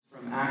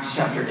Acts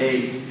chapter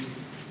 8,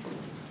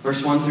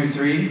 verse 1 through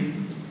 3,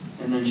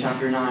 and then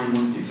chapter 9,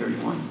 1 through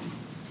 31.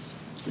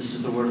 This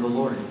is the word of the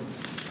Lord.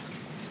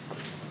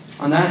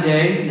 On that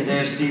day, the day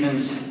of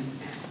Stephen's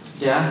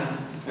death,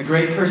 a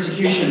great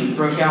persecution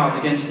broke out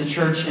against the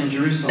church in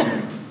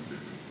Jerusalem,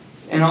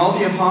 and all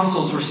the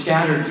apostles were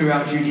scattered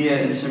throughout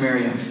Judea and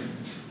Samaria.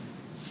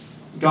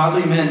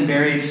 Godly men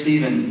buried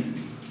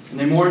Stephen, and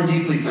they mourned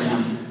deeply for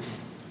him.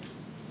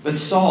 But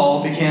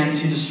Saul began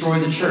to destroy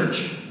the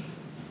church.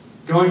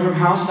 Going from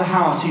house to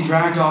house, he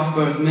dragged off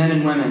both men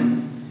and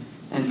women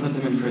and put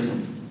them in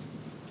prison.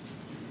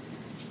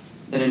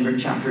 Then in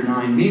chapter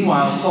 9,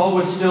 meanwhile, Saul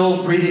was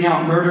still breathing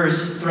out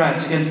murderous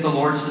threats against the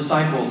Lord's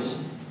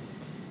disciples.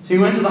 So he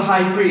went to the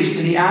high priest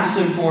and he asked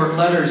him for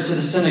letters to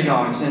the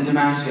synagogues in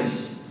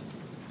Damascus,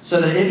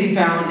 so that if he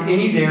found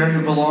any there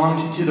who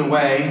belonged to the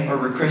way or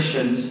were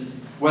Christians,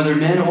 whether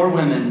men or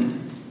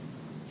women,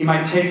 he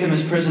might take them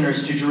as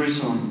prisoners to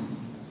Jerusalem.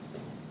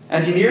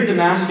 As he neared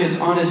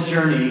Damascus on his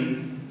journey,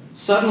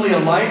 suddenly a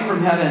light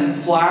from heaven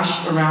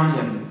flashed around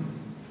him,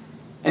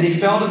 and he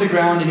fell to the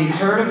ground, and he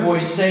heard a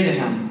voice say to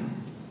him,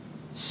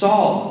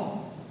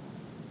 "Saul,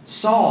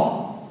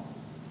 Saul,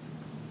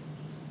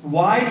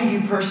 why do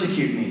you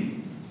persecute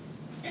me?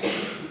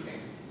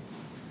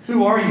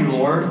 Who are you,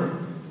 Lord?"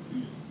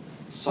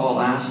 Saul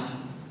asked.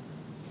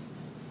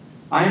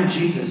 "I am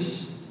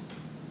Jesus,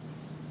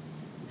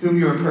 whom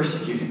you are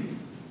persecuting.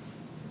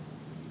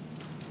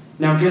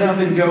 Now get up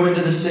and go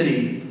into the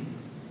city,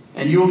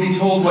 and you will be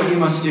told what you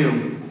must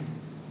do."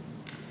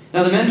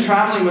 Now the men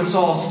traveling with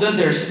Saul stood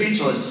there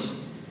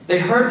speechless. They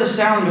heard the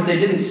sound, but they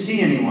didn't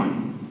see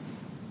anyone.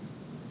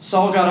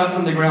 Saul got up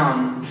from the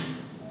ground,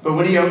 but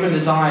when he opened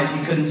his eyes,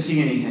 he couldn't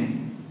see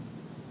anything.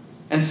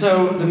 And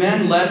so the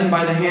men led him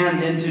by the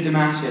hand into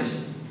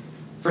Damascus.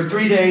 For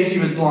 3 days he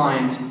was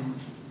blind,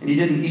 and he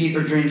didn't eat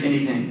or drink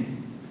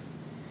anything.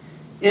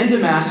 In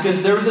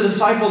Damascus there was a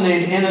disciple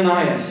named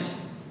Ananias.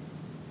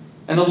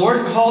 And the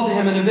Lord called to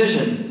him in a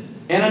vision,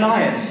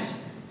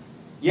 "Ananias."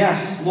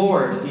 "Yes,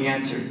 Lord," he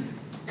answered.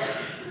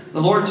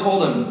 The Lord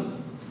told him,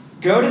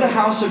 "Go to the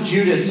house of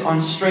Judas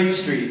on Straight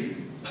Street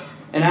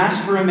and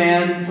ask for a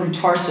man from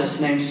Tarsus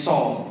named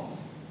Saul,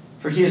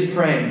 for he is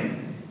praying.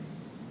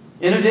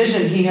 In a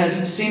vision he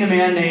has seen a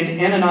man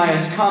named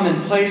Ananias come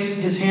and place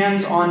his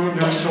hands on him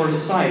to restore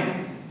his sight."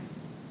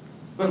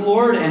 "But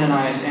Lord,"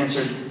 Ananias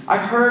answered,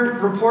 "I've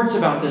heard reports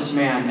about this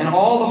man and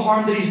all the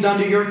harm that he's done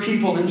to your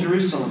people in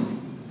Jerusalem.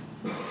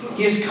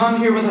 He has come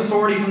here with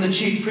authority from the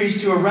chief priest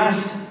to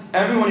arrest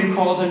everyone who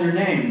calls on your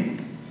name."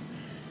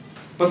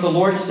 But the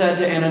Lord said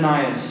to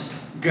Ananias,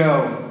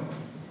 "Go.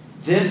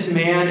 This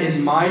man is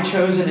my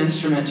chosen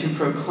instrument to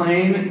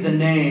proclaim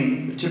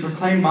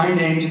my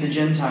name to the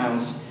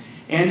Gentiles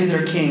and to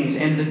their kings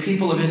and to the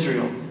people of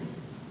Israel.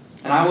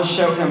 And I will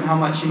show him how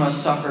much he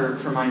must suffer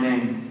for my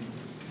name."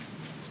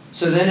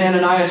 So then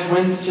Ananias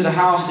went to the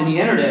house and he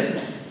entered it.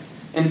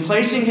 And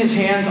placing his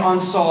hands on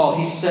Saul,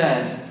 he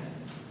said,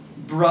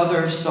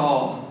 "Brother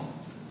Saul,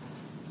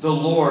 the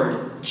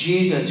Lord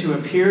Jesus, who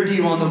appeared to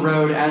you on the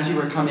road as you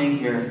were coming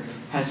here,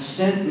 has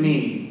sent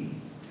me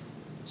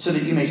so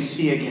that you may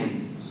see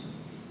again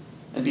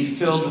and be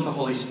filled with the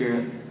Holy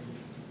Spirit."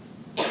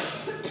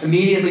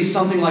 Immediately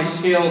something like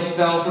scales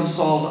fell from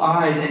Saul's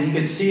eyes and he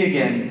could see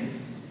again.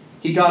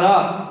 He got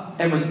up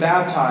and was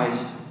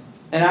baptized,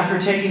 and after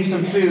taking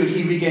some food,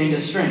 he regained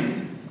his strength.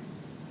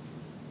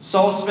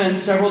 Saul spent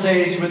several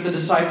days with the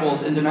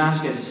disciples in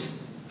Damascus,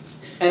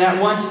 and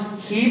at once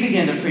he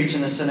began to preach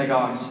in the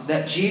synagogues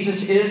that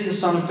Jesus is the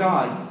Son of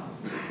God.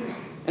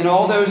 And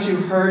all those who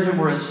heard him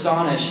were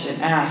astonished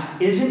and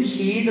asked, "Isn't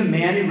he the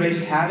man who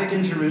raised havoc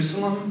in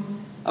Jerusalem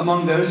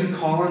among those who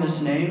call on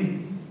his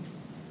name?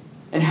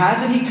 And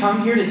hasn't he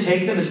come here to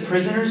take them as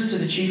prisoners to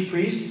the chief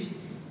priests?"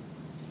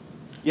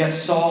 Yet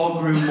Saul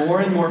grew more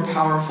and more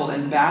powerful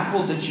and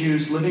baffled the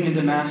Jews living in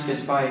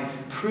Damascus by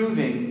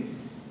proving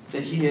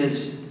that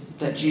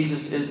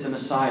Jesus is the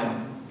Messiah.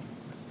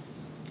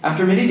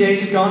 After many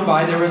days had gone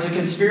by, there was a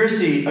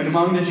conspiracy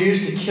among the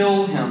Jews to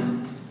kill him.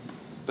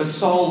 But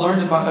Saul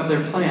learned of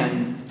their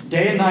plan.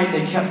 Day and night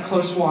they kept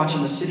close watch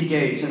on the city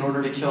gates in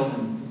order to kill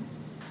him.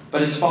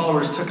 But his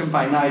followers took him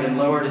by night and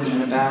lowered him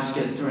in a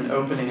basket through an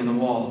opening in the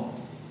wall.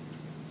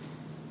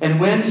 And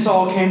when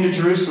Saul came to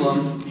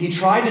Jerusalem, he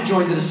tried to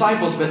join the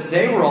disciples, but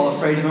they were all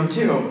afraid of him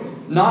too,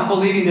 not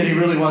believing that he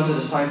really was a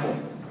disciple.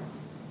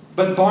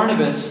 But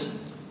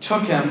Barnabas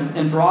took him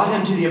and brought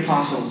him to the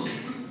apostles.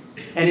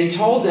 And he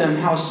told them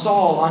how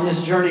Saul on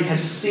his journey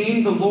had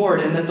seen the Lord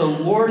and that the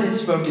Lord had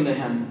spoken to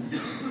him,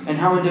 and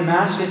how in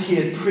Damascus he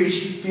had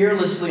preached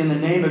fearlessly in the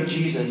name of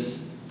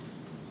Jesus.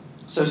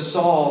 So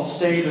Saul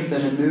stayed with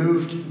them and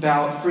moved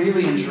about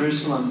freely in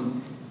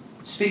Jerusalem,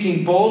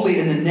 speaking boldly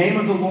in the name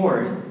of the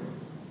Lord.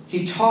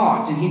 He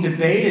talked and he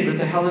debated with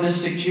the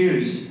Hellenistic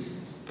Jews,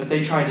 but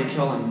they tried to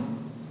kill him.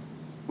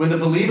 When the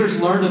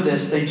believers learned of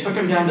this, they took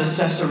him down to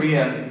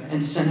Caesarea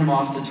and sent him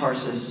off to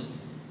Tarsus.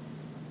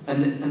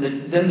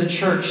 Then the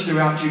church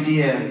throughout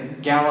Judea,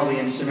 Galilee,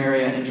 and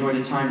Samaria enjoyed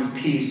a time of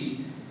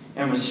peace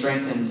and was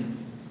strengthened,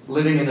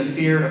 living in the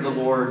fear of the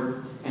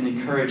Lord and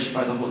encouraged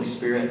by the Holy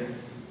Spirit,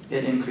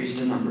 it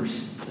increased in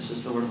numbers. This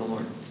is the word of the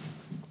Lord.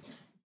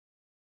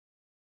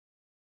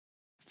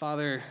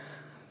 Father,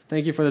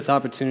 thank you for this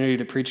opportunity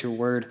to preach your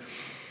word.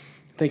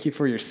 Thank you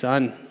for your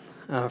Son,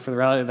 for the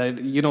reality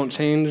that you don't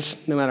change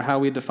no matter how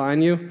we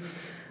define you,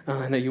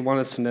 and that you want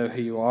us to know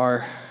who you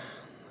are.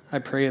 I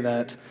pray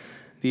that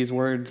these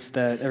words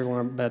that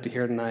everyone is about to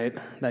hear tonight,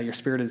 that your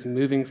Spirit is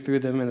moving through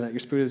them and that your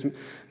Spirit is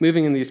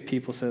moving in these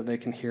people so that they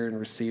can hear and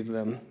receive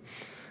them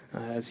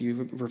as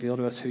you reveal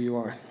to us who you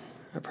are.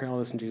 I pray all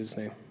this in Jesus'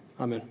 name.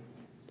 Amen.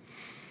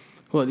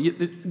 Well,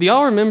 do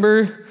y'all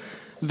remember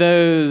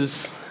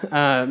those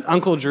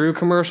Uncle Drew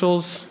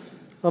commercials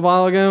a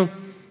while ago?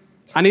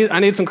 I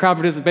need some crowd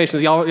participation.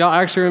 Y'all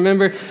actually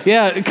remember?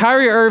 Yeah,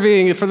 Kyrie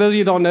Irving, for those of you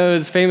who don't know,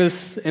 is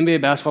famous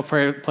NBA basketball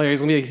player. He's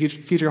going to be a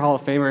huge future Hall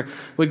of Famer.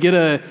 Would get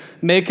a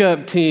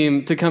makeup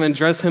team to come and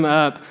dress him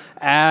up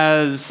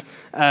as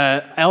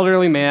an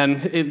elderly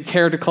man, a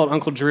character called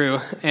Uncle Drew,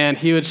 and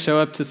he would show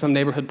up to some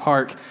neighborhood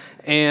park,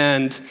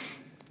 and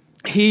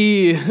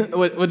he'd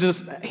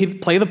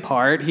play the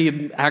part.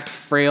 He'd act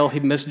frail.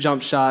 He'd miss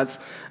jump shots.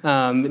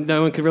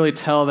 No one could really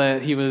tell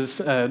that he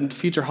was a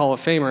future Hall of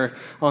Famer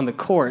on the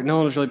court. No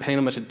one was really paying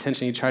him much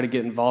attention. He'd try to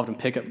get involved in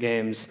pickup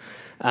games.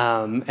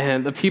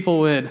 And the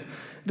people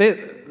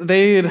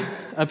they'd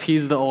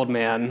appease the old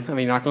man. I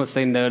mean, you're not going to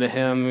say no to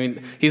him. I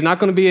mean, he's not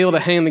going to be able to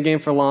hang in the game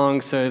for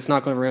long, so it's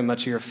not going to ruin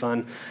much of your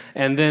fun.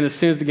 And then as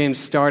soon as the game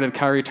started,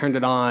 Kyrie turned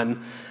it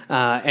on,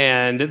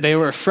 and they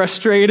were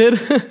frustrated.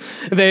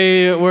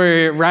 They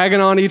were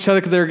ragging on each other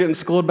because they were getting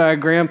schooled by a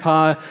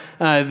grandpa.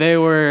 They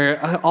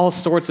were all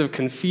sorts of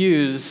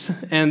confused.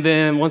 And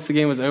then once the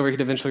game was over,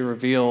 he'd eventually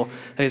reveal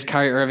that he's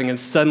Kyrie Irving. And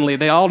suddenly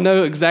they all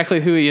know exactly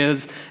who he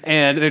is.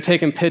 And they're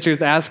taking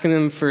pictures, asking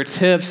him for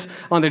tips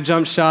on their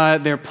jump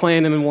shot. They're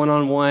playing him in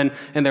one-on-one.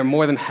 And they're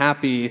more than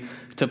happy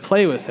to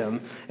play with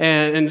him.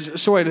 And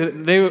short,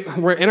 they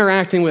were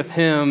interacting with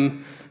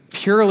him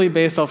purely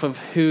based off of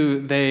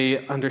who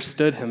they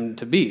understood him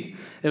to be.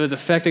 It was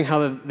affecting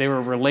how they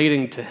were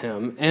relating to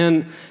him.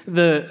 And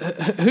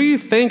who you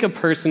think a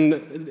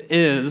person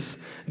is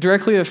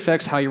directly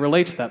affects how you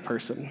relate to that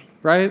person,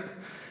 right?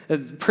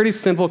 It's a pretty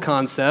simple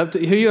concept.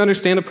 Who you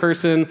understand a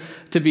person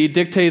to be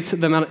dictates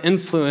the amount of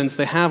influence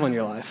they have on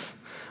your life,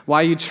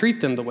 why you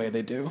treat them the way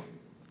they do.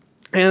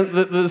 And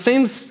the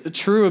same's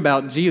true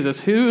about Jesus.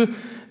 Who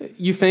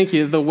you think he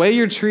is, the way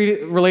you're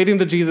relating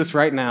to Jesus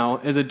right now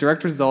is a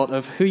direct result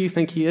of who you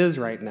think he is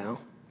right now.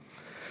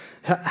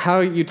 How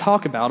you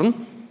talk about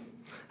him,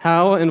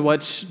 how and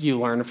what you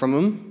learn from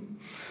him,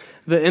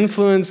 the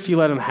influence you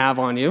let him have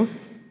on you,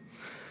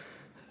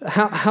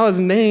 how his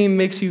name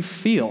makes you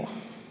feel,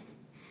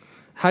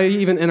 how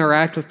you even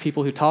interact with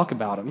people who talk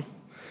about him.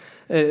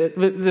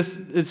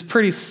 It's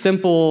pretty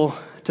simple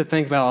to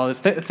think about all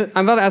this.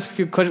 I'm about to ask a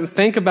few questions.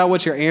 Think about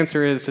what your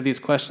answer is to these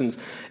questions.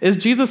 Is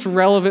Jesus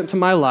relevant to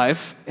my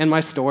life and my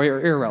story, or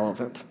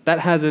irrelevant? That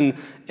has an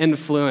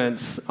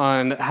influence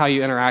on how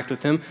you interact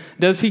with him.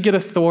 Does he get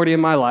authority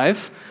in my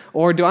life,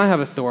 or do I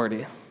have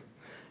authority?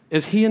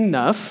 Is he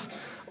enough,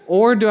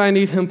 or do I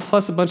need him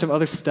plus a bunch of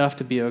other stuff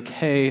to be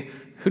okay?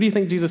 Who do you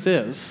think Jesus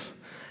is?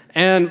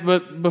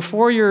 But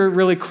before you're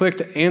really quick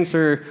to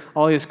answer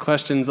all these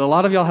questions, a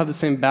lot of y'all have the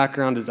same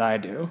background as I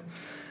do.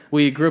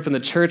 We grew up in the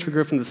church, we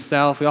grew up in the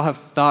South, we all have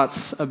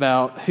thoughts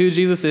about who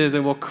Jesus is,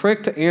 and we're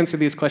quick to answer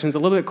these questions a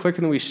little bit quicker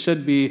than we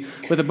should be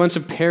with a bunch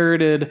of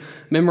parroted,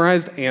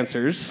 memorized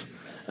answers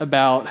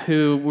about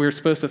who we're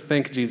supposed to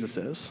think Jesus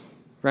is,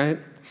 right?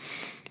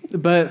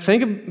 But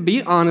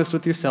be honest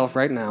with yourself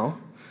right now.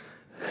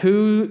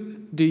 Who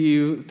do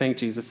you think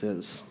Jesus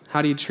is?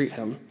 How do you treat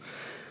him?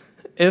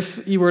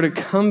 If he were to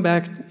come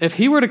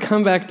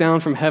back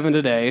down from heaven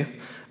today,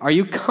 are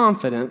you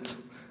confident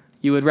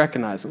you would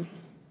recognize him?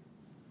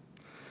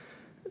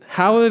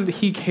 How would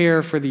he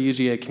care for the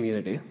UGA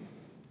community?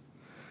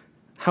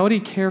 How would he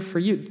care for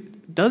you?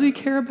 Does he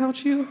care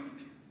about you?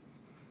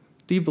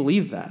 Do you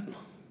believe that?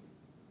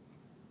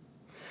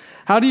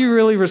 How do you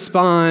really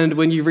respond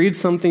when you read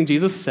something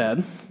Jesus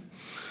said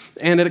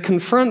and it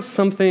confronts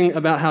something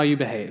about how you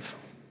behave?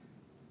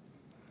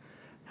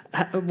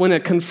 When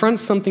it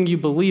confronts something you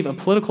believe, a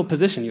political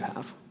position you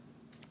have?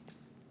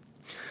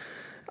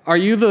 Are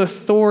you the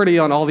authority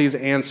on all these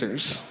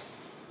answers?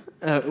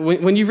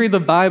 When you read the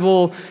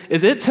Bible,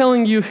 is it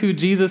telling you who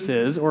Jesus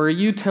is, or are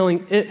you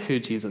telling it who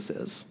Jesus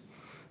is?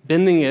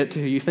 Bending it to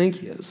who you think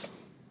he is?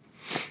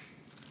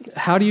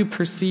 How do you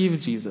perceive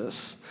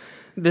Jesus?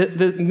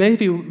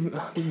 Maybe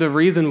the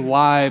reason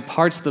why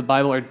parts of the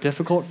Bible are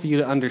difficult for you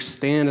to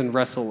understand and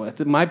wrestle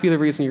with. It might be the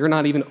reason you're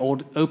not even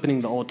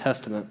opening the Old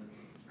Testament,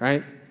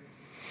 right?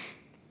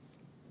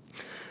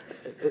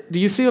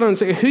 Do you see what I'm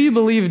saying? Who you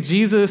believe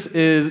Jesus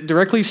is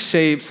directly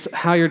shapes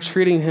how you're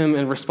treating him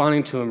and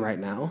responding to him right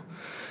now.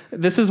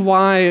 This is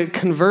why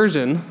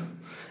conversion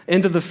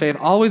into the faith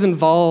always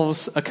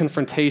involves a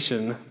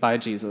confrontation by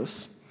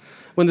Jesus.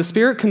 When the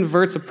Spirit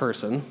converts a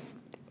person,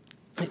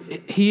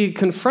 he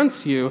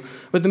confronts you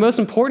with the most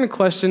important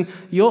question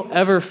you'll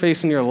ever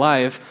face in your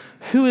life.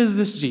 Who is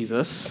this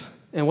Jesus,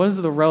 and what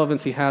is the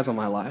relevance he has on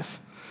my life?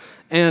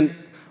 And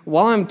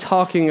while I'm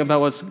talking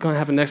about what's going to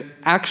happen next,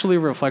 actually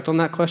reflect on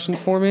that question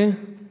for me.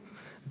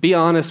 Be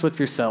honest with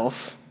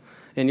yourself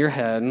in your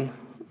head.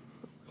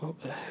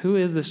 Who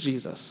is this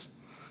Jesus?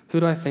 Who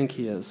do I think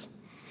he is?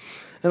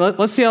 And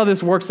let's see how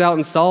this works out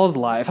in Saul's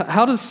life.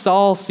 How does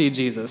Saul see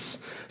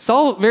Jesus?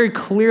 Saul very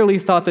clearly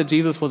thought that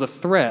Jesus was a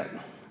threat,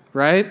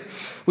 right?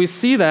 We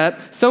see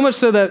that, so much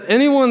so that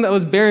anyone that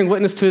was bearing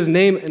witness to his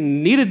name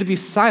needed to be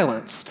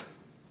silenced.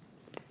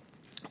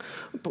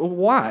 But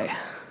why?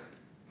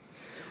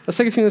 Let's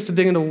take a few minutes to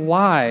dig into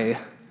why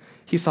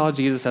he saw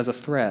Jesus as a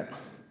threat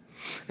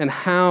and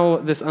how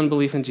this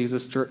unbelief in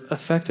Jesus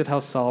affected how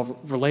Saul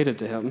related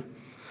to him.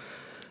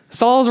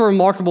 Saul's a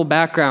remarkable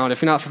background,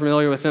 if you're not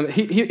familiar with him.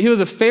 He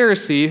was a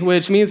Pharisee,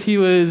 which means he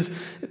was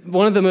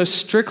one of the most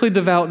strictly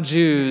devout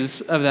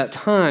Jews of that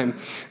time.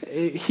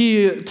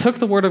 He took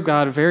the word of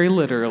God very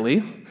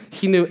literally.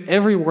 He knew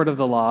every word of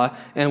the law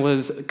and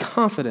was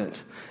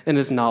confident in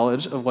his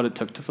knowledge of what it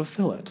took to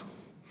fulfill it.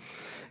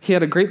 He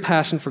had a great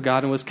passion for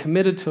God and was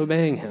committed to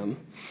obeying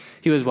him.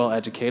 He was well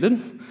educated.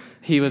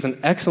 He was an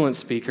excellent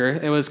speaker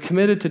and was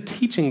committed to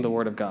teaching the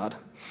word of God.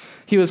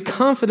 He was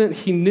confident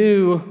he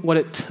knew what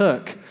it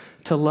took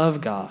to love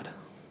God.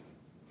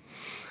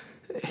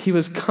 He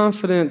was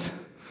confident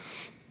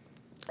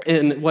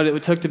in what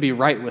it took to be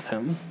right with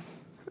him.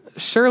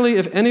 Surely,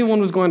 if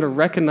anyone was going to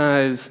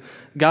recognize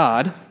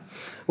God,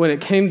 when it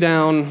came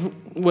down,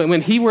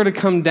 when he were to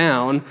come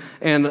down,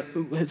 and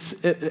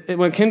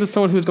when it came to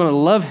someone who was going to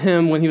love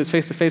him when he was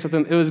face to face with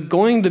him, it was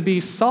going to be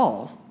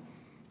Saul,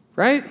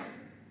 right?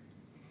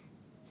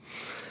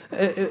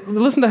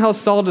 Listen to how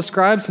Saul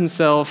describes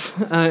himself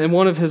in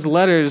one of his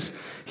letters.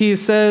 He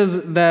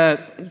says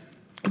that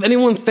if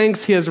anyone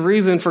thinks he has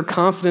reason for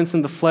confidence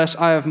in the flesh,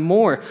 I have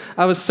more.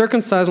 I was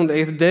circumcised on the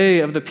 8th day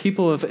of the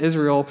people of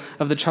Israel,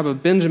 of the tribe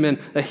of Benjamin,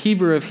 a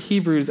Hebrew of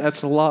Hebrews, as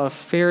to the law, of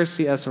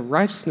Pharisee, as to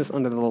righteousness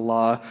under the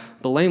law,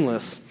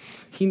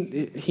 blameless.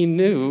 He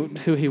knew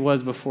who he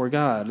was before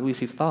God, at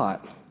least he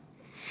thought.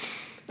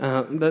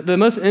 The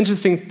most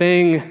interesting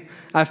thing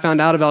I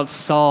found out about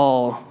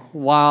Saul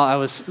while I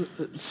was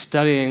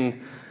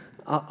studying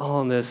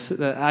all this,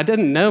 I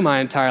didn't know my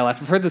entire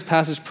life. I've heard this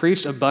passage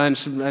preached a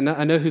bunch. I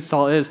know who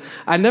Saul is.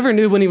 I never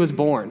knew when he was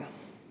born.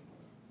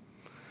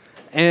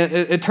 And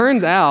it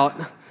turns out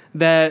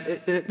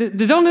that,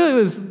 did y'all know it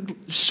was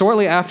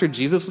shortly after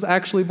Jesus was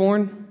actually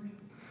born?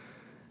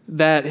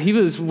 That he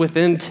was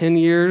within 10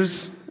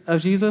 years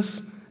of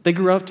Jesus? They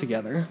grew up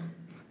together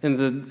in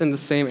the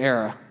same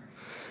era.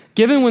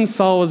 Given when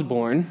Saul was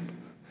born,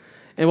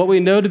 and what we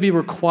know to be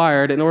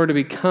required in order to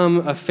become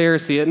a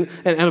Pharisee,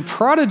 and a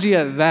prodigy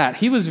at that.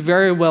 He was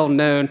very well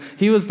known.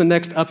 He was the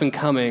next up and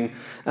coming.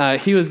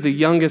 He was the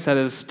youngest at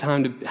his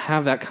time to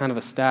have that kind of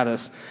a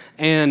status.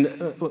 And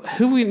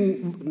who we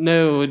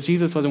know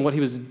Jesus was and what he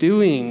was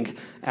doing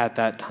at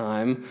that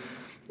time,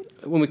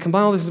 when we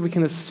combine all this, we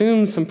can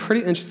assume some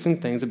pretty interesting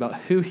things about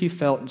who he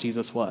felt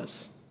Jesus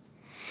was.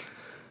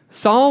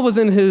 Saul was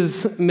in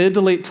his mid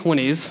to late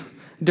 20s,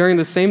 during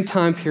the same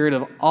time period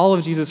of all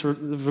of Jesus'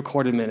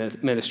 recorded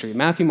ministry,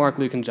 Matthew, Mark,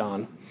 Luke, and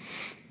John.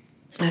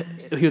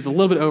 He was a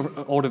little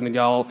bit older than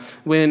y'all.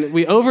 When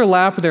we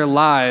overlap their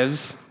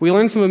lives, we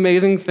learn some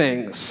amazing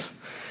things.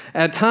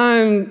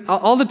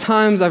 All the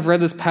times I've read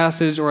this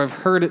passage or I've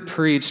heard it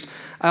preached,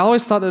 I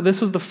always thought that this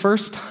was the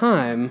first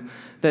time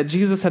that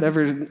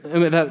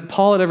that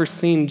Paul had ever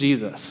seen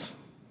Jesus.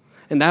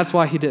 And that's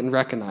why he didn't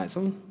recognize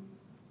him.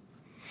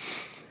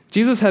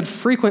 Jesus had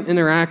frequent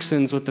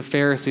interactions with the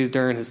Pharisees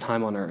during his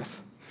time on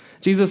earth.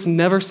 Jesus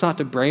never sought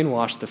to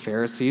brainwash the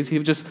Pharisees. He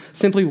just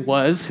simply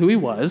was who he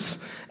was,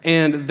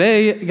 and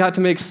they got to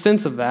make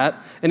sense of that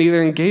and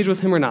either engage with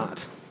him or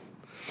not.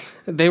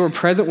 They were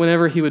present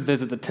whenever he would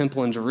visit the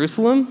temple in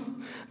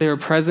Jerusalem. They were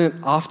present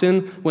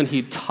often when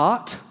he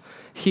taught.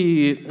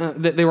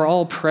 They were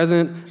all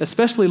present,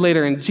 especially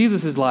later in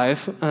Jesus'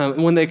 life,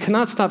 when they could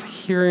not stop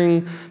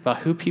hearing about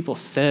who people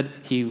said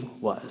he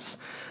was.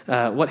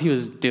 What he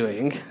was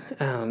doing,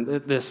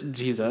 this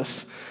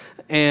Jesus,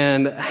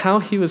 and how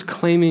he was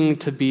claiming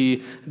to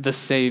be the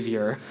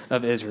Savior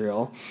of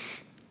Israel.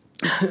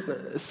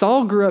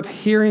 Saul grew up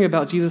hearing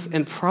about Jesus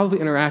and probably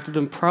interacted with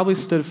him, probably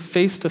stood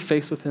face to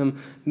face with him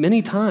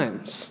many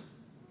times.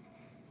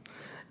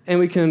 And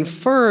we can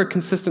infer a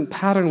consistent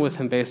pattern with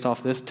him based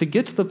off this to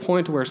get to the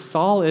point where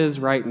Saul is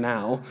right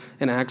now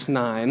in Acts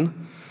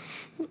 9.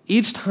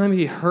 Each time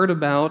he heard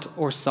about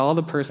or saw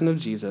the person of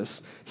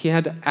Jesus, he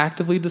had to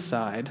actively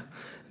decide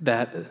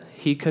that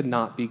he could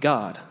not be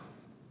God.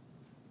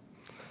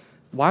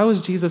 Why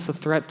was Jesus a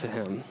threat to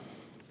him?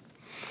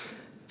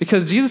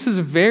 Because Jesus'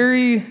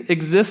 very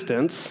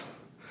existence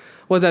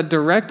was at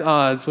direct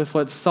odds with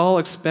what Saul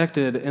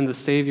expected in the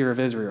Savior of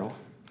Israel.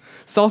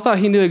 Saul thought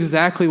he knew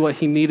exactly what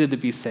he needed to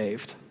be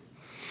saved.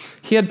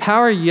 He had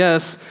power,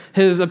 yes.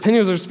 His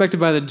opinion was respected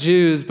by the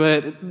Jews,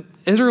 but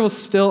Israel was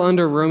still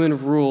under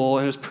Roman rule,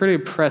 and it was pretty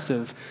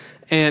oppressive.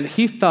 And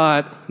he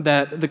thought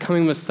that the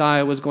coming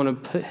Messiah was going to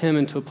put him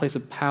into a place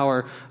of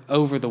power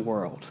over the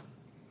world,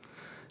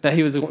 that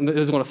it was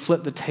going to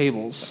flip the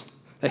tables,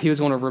 that he was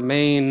going to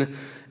remain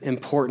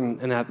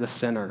important and at the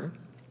center.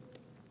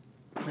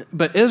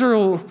 But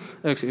Israel,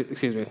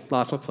 excuse me,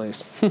 lost my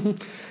place.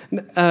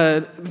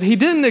 He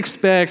didn't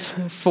expect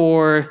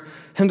for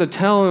him to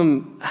tell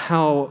him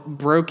how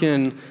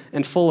broken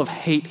and full of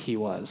hate he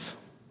was.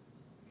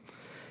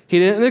 He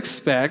didn't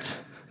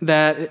expect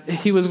that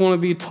he was going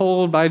to be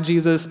told by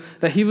Jesus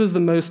that he was the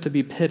most to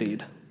be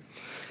pitied.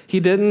 He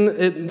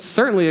didn't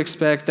certainly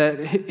expect that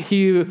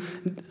he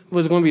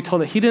was going to be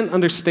told that he didn't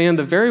understand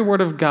the very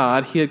word of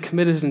God he had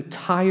committed his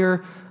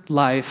entire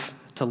life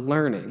to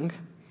learning.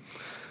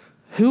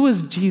 Who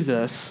was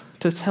Jesus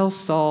to tell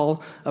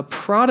Saul, a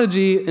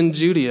prodigy in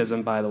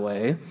Judaism, by the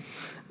way,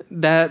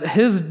 that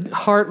his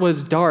heart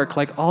was dark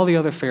like all the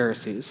other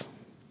Pharisees?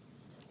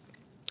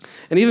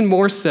 And even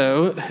more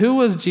so, who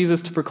was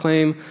Jesus to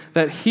proclaim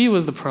that he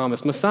was the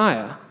promised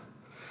Messiah?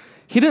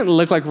 He didn't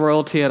look like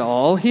royalty at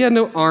all. He had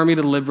no army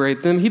to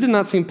liberate them. He did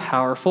not seem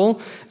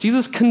powerful.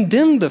 Jesus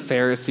condemned the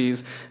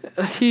Pharisees.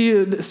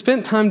 He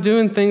spent time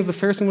doing things the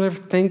Pharisees would never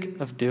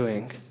think of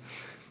doing.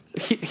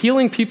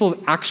 Healing people's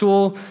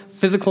actual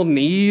physical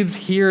needs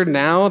here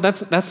now,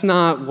 that's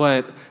not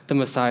what the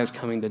Messiah is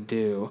coming to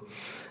do.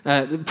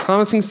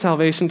 Promising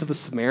salvation to the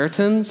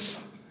Samaritans?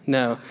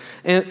 No.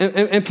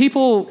 And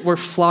people were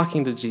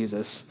flocking to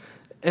Jesus.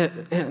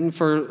 And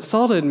for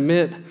Saul to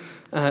admit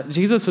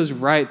Jesus was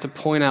right to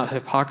point out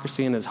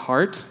hypocrisy in his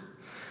heart,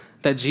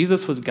 that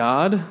Jesus was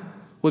God,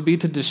 would be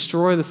to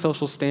destroy the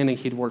social standing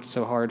he'd worked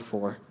so hard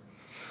for.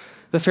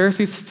 The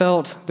Pharisees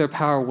felt their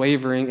power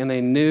wavering, and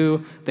they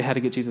knew they had to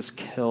get Jesus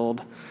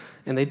killed,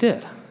 and they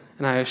did.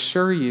 And I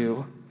assure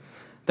you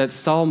that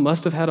Saul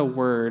must have had a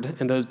word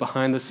in those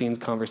behind-the-scenes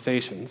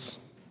conversations.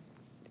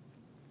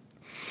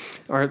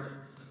 Are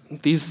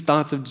these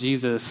thoughts of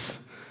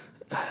Jesus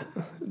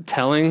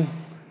telling?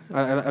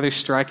 Are they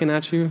striking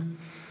at you?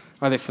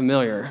 Are they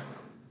familiar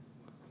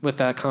with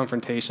that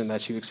confrontation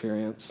that you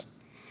experience?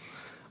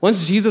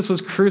 Once Jesus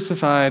was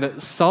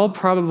crucified, Saul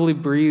probably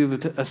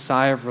breathed a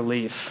sigh of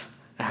relief,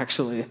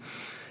 actually.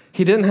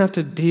 He didn't have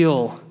to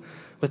deal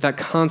with that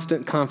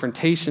constant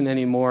confrontation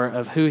anymore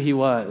of who he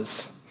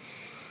was.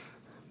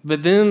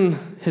 But then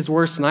his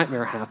worst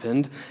nightmare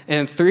happened,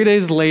 and 3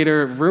 days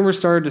later, rumors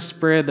started to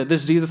spread that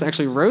this Jesus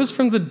actually rose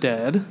from the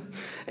dead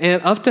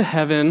and up to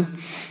heaven,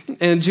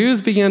 and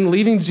Jews began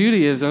leaving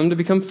Judaism to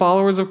become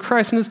followers of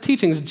Christ and his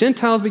teachings.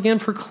 Gentiles began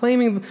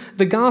proclaiming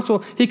the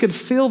gospel. He could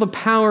feel the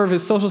power of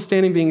his social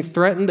standing being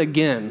threatened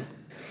again,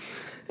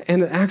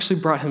 and it actually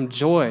brought him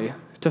joy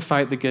to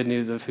fight the good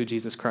news of who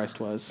Jesus Christ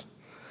was.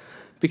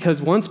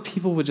 Because once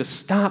people would just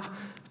stop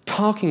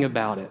talking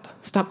about it,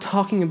 stop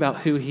talking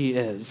about who he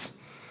is,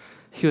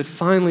 he would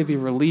finally be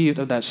relieved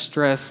of that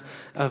stress,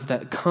 of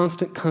that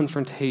constant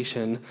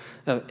confrontation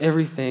of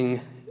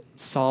everything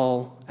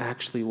Saul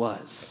actually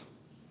was.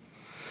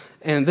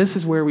 And this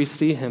is where we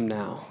see him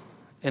now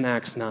in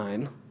Acts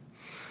 9,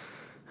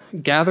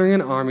 gathering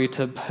an army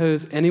to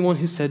oppose anyone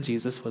who said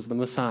Jesus was the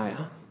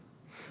Messiah.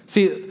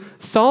 See,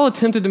 Saul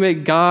attempted to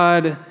make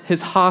God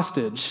his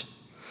hostage,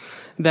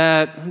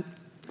 that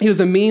he was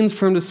a means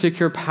for him to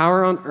secure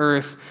power on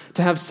earth,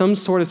 to have some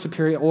sort of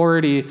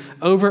superiority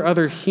over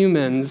other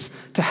humans,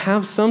 to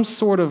have some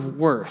sort of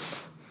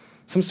worth,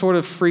 some sort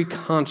of free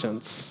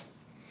conscience,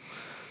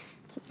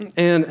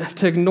 and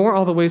to ignore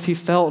all the ways he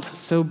felt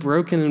so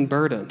broken and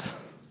burdened,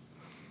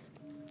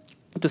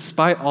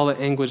 despite all the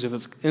anguish it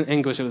was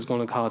going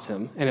to cause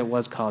him, and it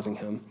was causing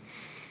him.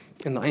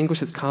 And the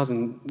anguish is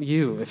causing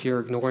you if you're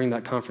ignoring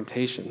that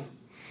confrontation.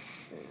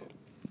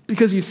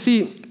 Because you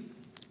see,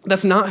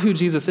 that's not who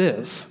Jesus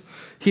is.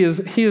 He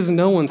is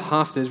no one's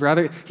hostage.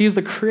 Rather, he is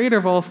the creator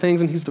of all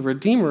things, and he's the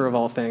redeemer of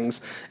all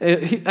things.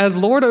 As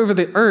Lord over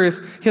the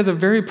earth, he has a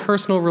very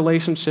personal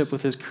relationship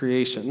with his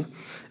creation,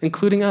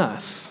 including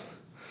us,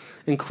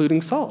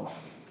 including Saul.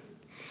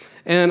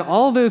 And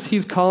all those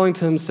he's calling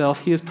to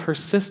himself, he is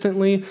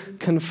persistently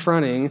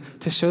confronting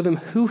to show them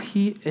who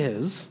he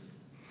is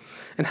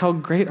and how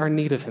great our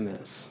need of him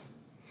is.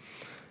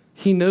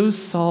 He knows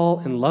Saul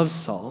and loves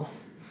Saul,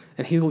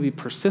 and he will be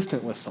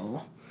persistent with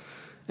Saul.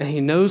 And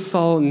he knows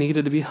Saul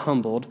needed to be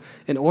humbled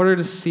in order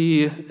to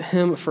see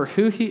him for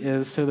who he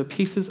is, so the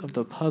pieces of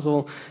the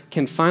puzzle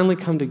can finally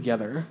come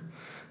together.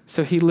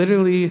 So he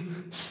literally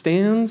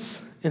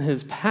stands in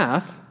his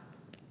path,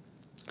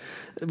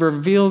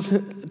 reveals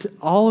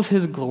all of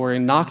his glory,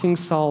 knocking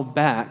Saul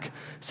back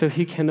so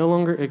he can no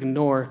longer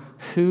ignore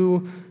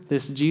who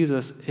this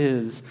Jesus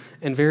is,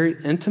 and very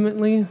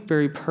intimately,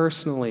 very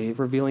personally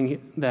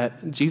revealing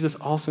that Jesus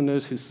also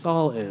knows who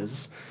Saul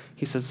is.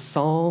 He says,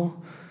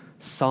 Saul,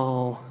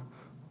 Saul,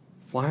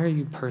 why are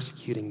you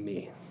persecuting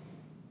me?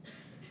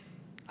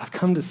 I've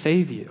come to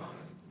save you.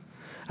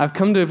 I've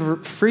come to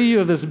free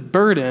you of this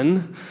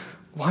burden.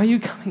 Why are you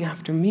coming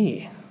after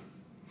me?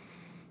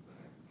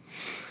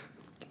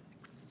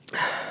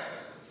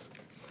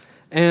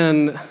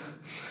 And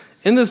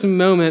in this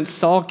moment,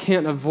 Saul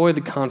can't avoid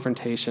the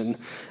confrontation.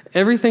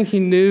 Everything he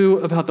knew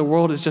about the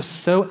world is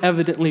just so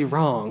evidently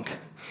wrong.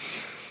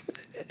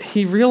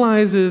 He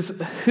realizes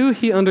who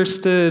he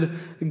understood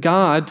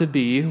God to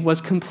be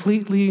was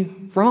completely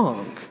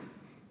wrong.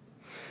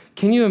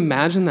 Can you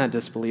imagine that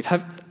disbelief?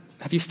 Have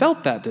you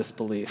felt that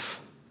disbelief?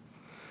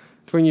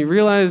 When you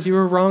realize you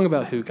were wrong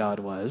about who God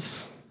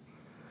was,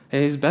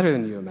 and he's better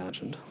than you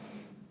imagined.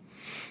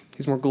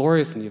 He's more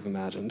glorious than you've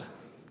imagined.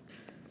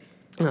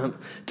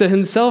 To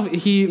himself,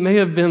 he may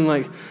have been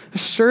like,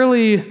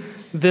 surely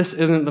this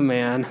isn't the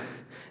man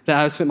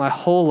that I've spent my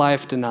whole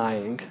life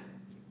denying.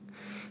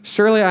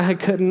 Surely I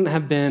couldn't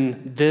have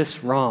been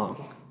this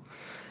wrong.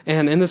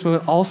 And in this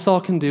moment, all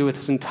Saul can do with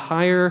his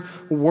entire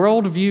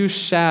worldview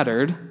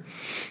shattered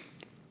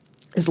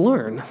is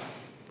learn.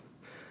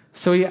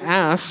 So he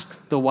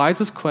asked the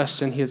wisest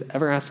question he has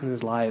ever asked in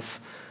his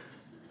life,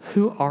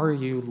 "Who are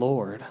you,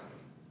 Lord?"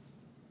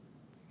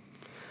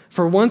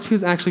 For once, he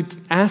was actually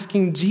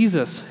asking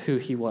Jesus who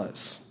he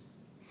was.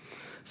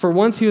 For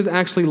once, he was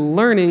actually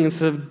learning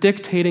instead of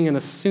dictating and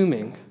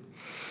assuming.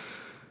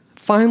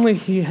 Finally,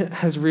 he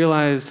has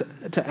realized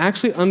to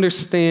actually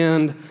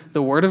understand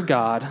the Word of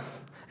God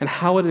and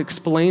how it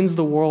explains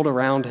the world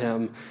around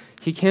him,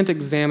 he can't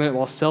examine it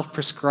while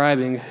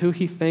self-prescribing who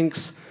he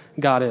thinks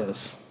God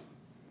is.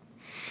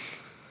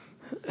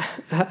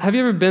 Have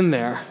you ever been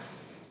there?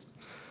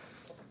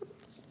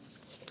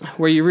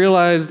 Where you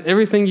realized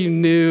everything you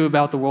knew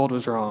about the world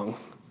was wrong,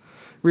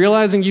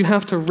 realizing you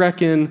have to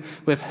reckon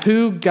with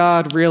who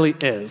God really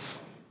is,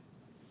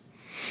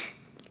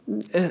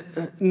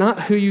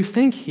 not who you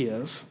think he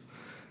is.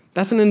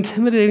 That's an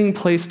intimidating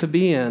place to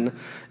be in.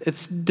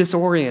 It's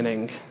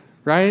disorienting,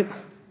 right?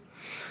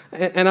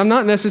 And I'm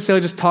not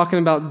necessarily just talking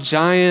about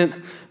giant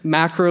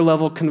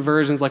macro-level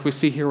conversions like we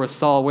see here with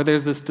Saul, where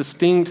there's this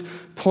distinct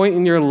point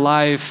in your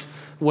life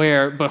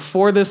where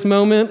before this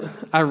moment,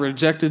 I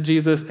rejected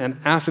Jesus, and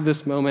after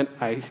this moment,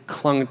 I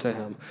clung to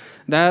him.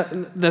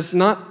 That's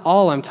not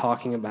all I'm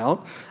talking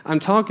about. I'm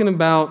talking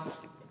about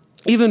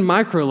even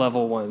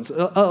micro-level ones.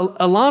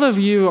 A lot of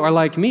you are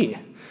like me,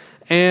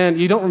 and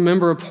you don't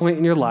remember a point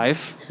in your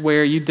life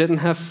where you didn't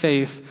have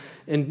faith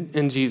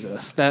in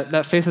Jesus.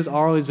 That faith has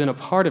always been a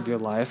part of your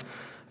life,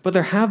 but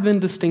there have been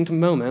distinct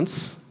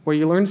moments where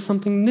you learned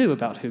something new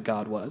about who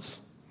God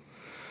was,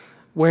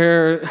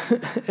 where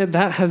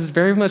that has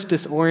very much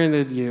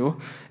disoriented you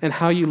and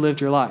how you lived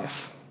your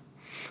life.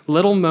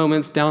 Little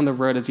moments down the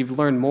road as you've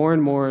learned more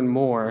and more and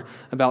more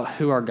about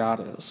who our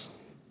God is.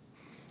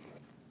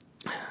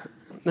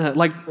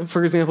 Like,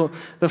 for example,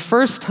 the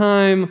first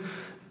time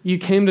you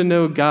came to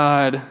know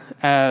God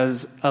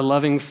as a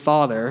loving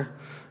father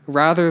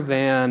rather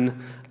than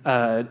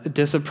a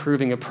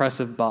disapproving,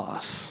 oppressive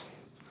boss.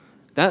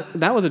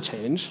 That was a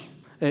change,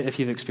 if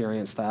you've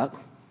experienced that.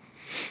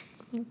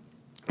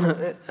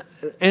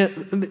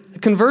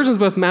 And conversions,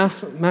 both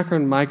macro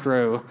and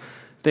micro,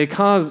 they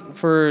cause,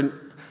 for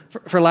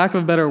lack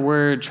of a better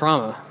word,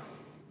 trauma,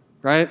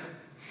 right?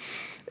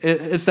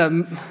 It's that,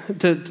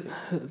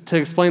 to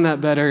explain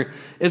that better,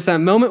 it's that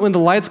moment when the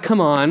lights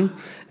come on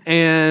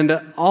and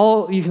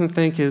all you can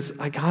think is,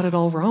 I got it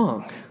all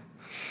wrong.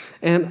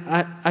 And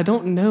I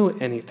don't know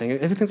anything.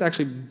 Everything's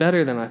actually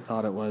better than I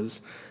thought it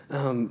was.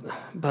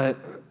 But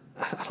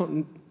I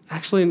don't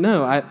actually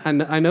know.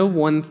 I know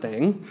one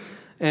thing,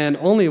 and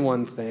only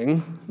one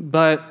thing,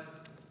 but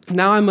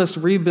now I must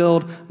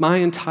rebuild my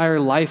entire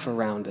life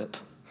around it.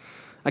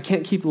 I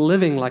can't keep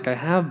living like I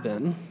have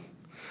been.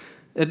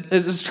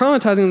 It's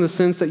traumatizing in the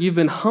sense that you've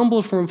been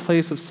humbled from a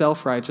place of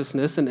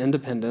self-righteousness and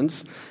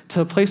independence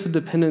to a place of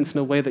dependence in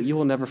a way that you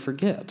will never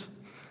forget.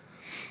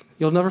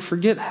 You'll never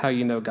forget how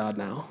you know God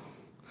now.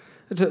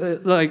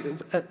 Like,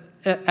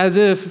 as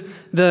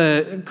if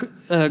the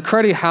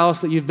cruddy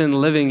house that you've been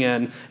living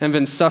in and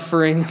been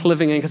suffering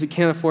living in because you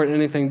can't afford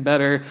anything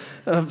better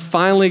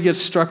finally gets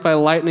struck by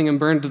lightning and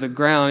burned to the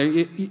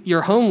ground.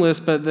 You're homeless,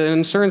 but the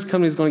insurance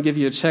company is going to give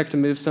you a check to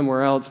move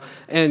somewhere else,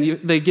 and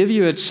they give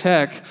you a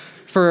check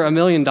for $1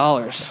 million.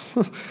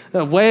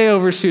 Way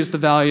overshoots the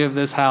value of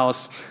this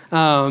house.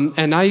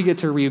 And now you get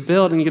to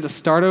rebuild, and you get to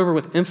start over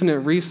with infinite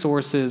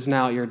resources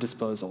now at your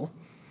disposal.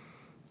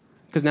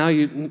 Because now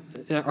you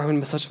are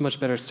in such a much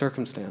better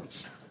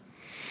circumstance.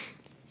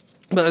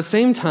 But at the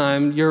same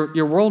time, your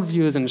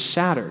worldview is in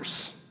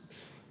shatters,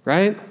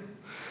 right?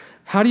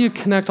 How do you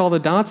connect all the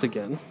dots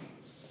again?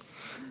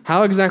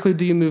 How exactly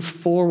do you move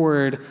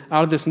forward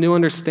out of this new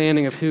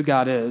understanding of who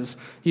God is?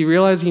 You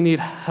realize you need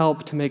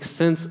help to make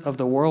sense of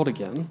the world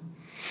again.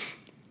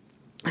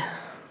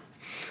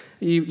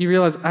 You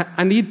realize,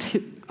 I need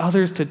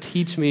others to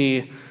teach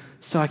me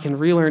so I can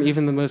relearn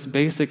even the most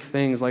basic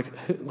things, like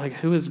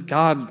who is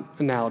God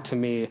now to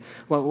me?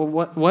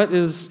 What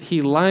is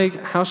he like?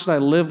 How should I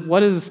live?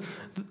 What is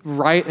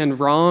right and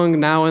wrong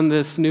now in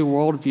this new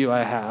worldview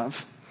I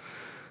have?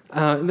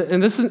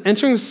 And this is an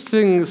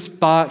interesting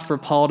spot for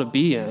Paul to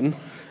be in.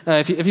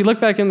 If you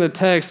look back in the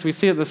text, we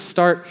see at the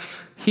start,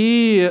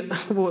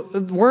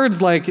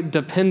 words like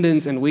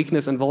dependence and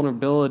weakness and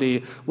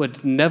vulnerability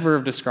would never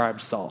have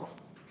described Saul,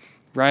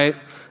 right?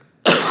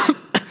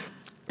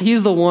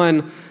 He's the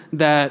one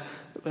that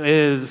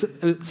is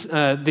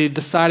the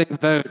deciding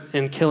vote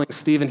in killing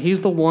Stephen. He's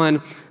the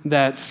one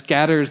that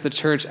scatters the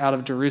church out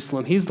of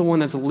Jerusalem. He's the one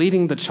that's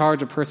leading the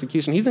charge of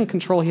persecution. He's in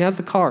control. He has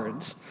the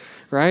cards,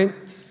 right?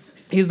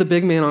 He's the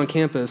big man on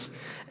campus.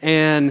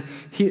 And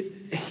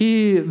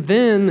he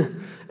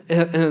then,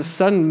 in a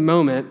sudden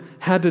moment,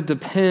 had to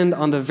depend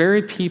on the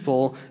very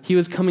people he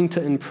was coming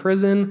to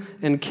imprison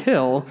and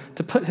kill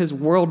to put his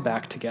world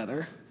back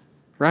together,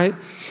 right?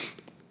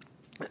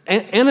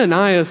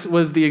 Ananias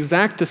was the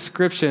exact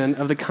description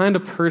of the kind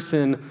of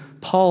person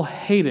Paul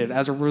hated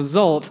as a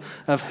result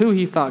of who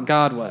he thought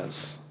God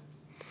was.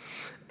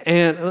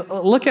 And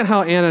look at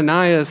how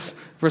Ananias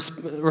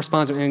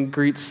responds and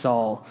greets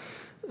Saul.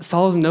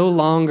 Saul is no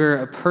longer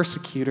a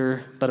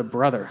persecutor, but a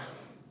brother.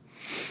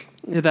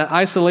 That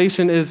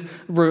isolation is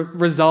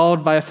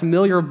resolved by a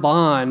familiar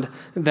bond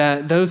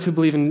that those who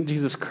believe in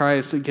Jesus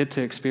Christ get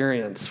to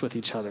experience with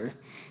each other.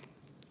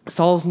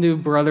 Saul's new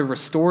brother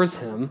restores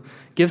him,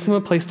 gives him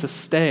a place to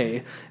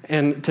stay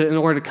in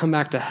order to come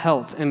back to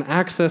health and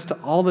access to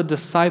all the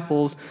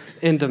disciples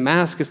in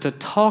Damascus to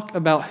talk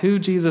about who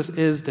Jesus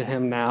is to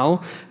him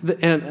now,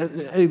 and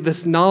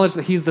this knowledge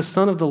that he's the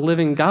Son of the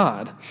living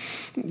God.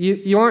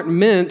 You aren't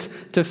meant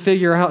to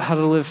figure out how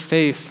to live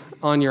faith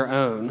on your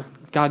own.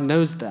 God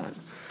knows that.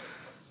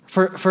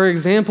 For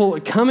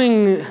example,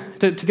 coming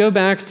to go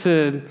back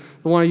to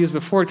the one I used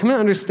before, come to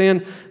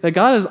understand that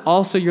God is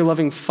also your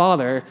loving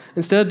Father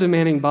instead of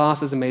demanding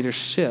boss as a major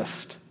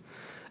shift,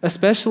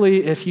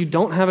 especially if you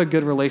don't have a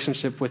good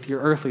relationship with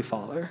your earthly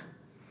father.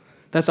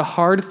 That's a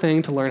hard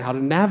thing to learn how to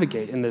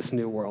navigate in this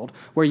new world,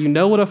 where you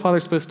know what a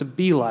father's supposed to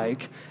be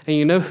like, and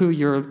you know who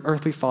your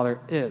earthly father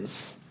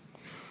is,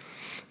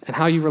 and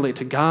how you relate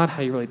to God,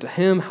 how you relate to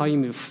him, how you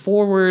move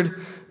forward.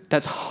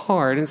 That's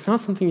hard, and it's not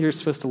something you're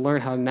supposed to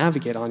learn how to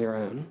navigate on your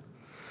own.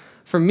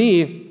 For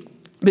me,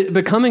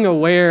 becoming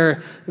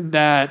aware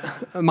that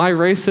my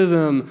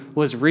racism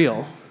was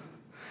real,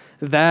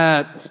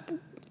 that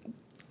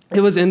it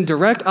was in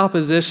direct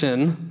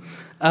opposition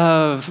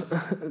of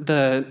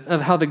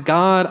how the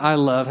God I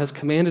love has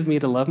commanded me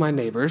to love my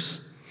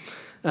neighbors,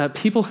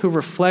 people who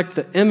reflect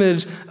the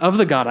image of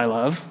the God I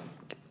love,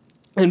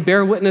 and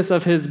bear witness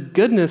of his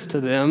goodness to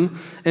them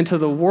and to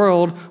the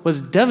world was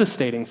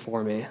devastating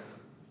for me.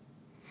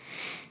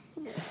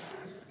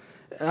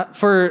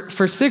 For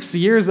 6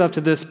 years up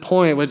to this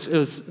point, which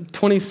was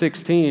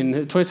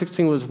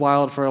 2016 was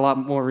wild for a lot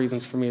more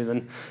reasons for me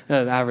than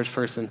the average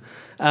person.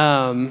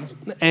 Up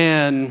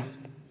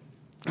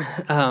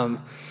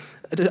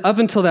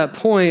until that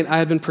point, I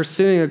had been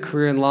pursuing a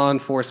career in law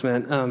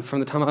enforcement from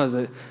the time I was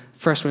a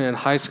freshman in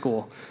high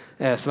school.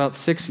 So about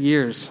 6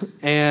 years.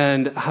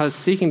 And I was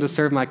seeking to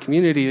serve my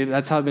community.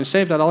 That's how I'd been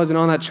shaped. I'd always been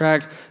on that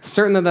track,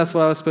 certain that that's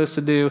what I was supposed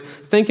to do,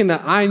 thinking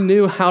that I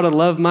knew how to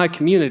love my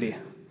community,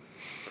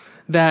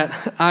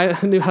 that I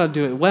knew how to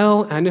do it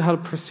well, and I knew how to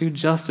pursue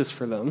justice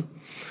for them.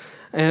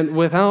 And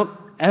without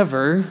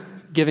ever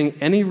giving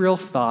any real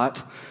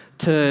thought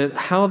to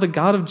how the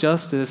God of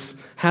justice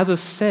has a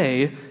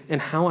say in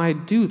how I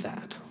do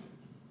that.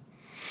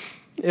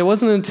 It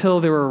wasn't until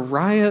there were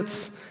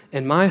riots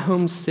in my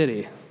home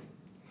city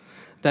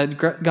that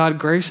God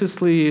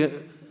graciously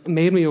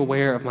made me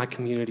aware of my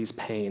community's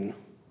pain,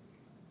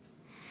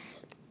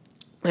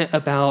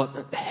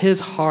 about his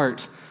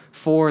heart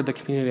for the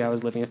community I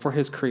was living in, for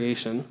his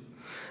creation.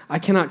 I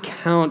cannot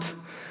count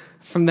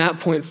from that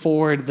point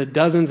forward the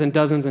dozens and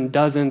dozens and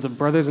dozens of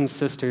brothers and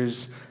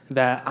sisters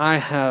that I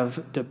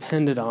have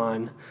depended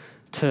on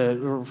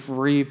to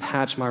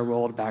repatch my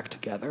world back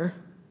together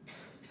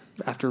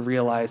after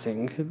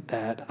realizing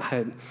that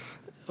I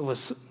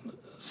was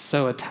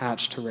so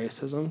attached to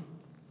racism.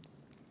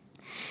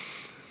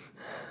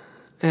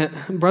 And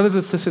brothers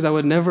and sisters I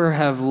would never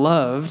have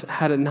loved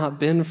had it not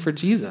been for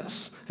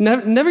Jesus.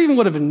 Never even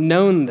would have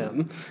known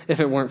them if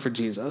it weren't for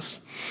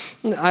Jesus.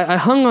 I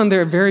hung on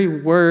their very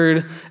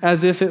word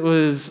as if it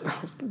was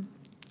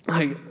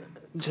like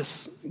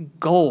just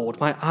gold.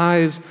 My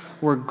eyes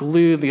were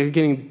glued. They were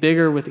getting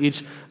bigger with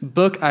each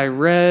book I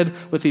read,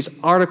 with each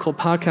article,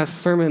 podcast,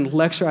 sermon,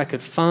 lecture I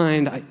could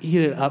find. I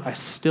eat it up. I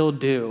still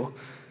do.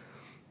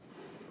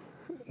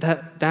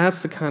 That's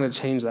the kind of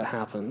change that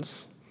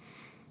happens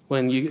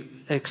when you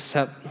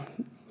accept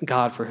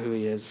God for who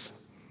he is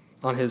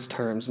on his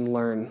terms and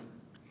learn.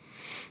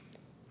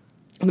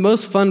 The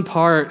most fun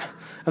part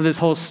of this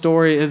whole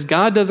story is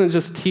God doesn't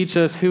just teach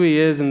us who he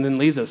is and then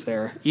leaves us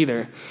there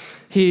either.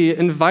 He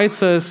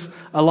invites us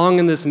along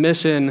in this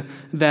mission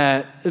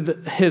that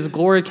his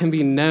glory can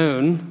be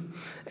known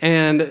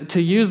and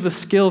to use the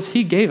skills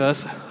he gave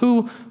us,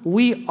 who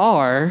we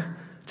are,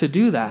 to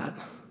do that.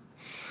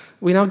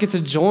 We now get to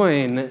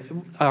join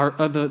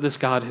this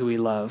God who we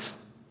love.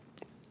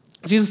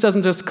 Jesus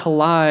doesn't just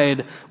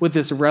collide with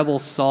this rebel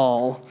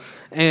Saul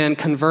and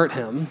convert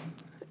him.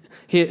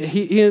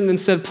 He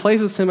instead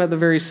places him at the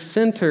very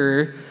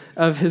center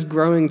of his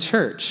growing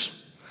church,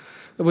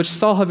 which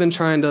Saul had been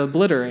trying to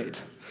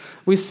obliterate.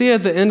 We see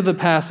at the end of the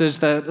passage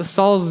that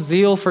Saul's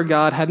zeal for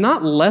God had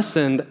not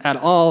lessened at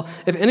all.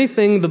 If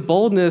anything, the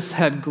boldness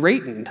had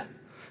greatened,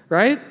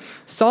 right?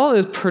 Saul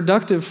is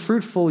productive,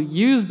 fruitful,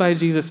 used by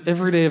Jesus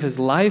every day of his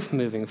life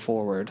moving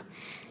forward.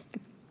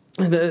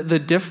 The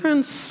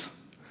difference,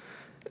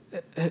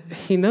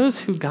 he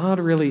knows who God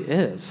really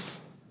is.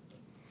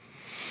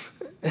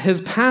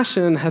 His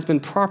passion has been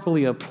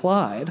properly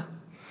applied.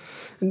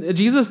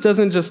 Jesus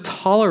doesn't just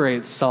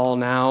tolerate Saul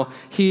now,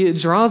 he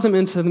draws him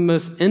into the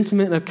most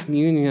intimate of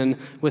communion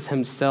with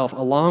himself,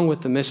 along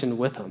with the mission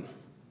with him.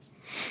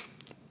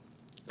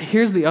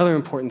 Here's the other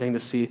important thing to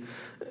see.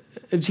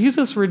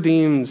 Jesus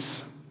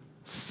redeems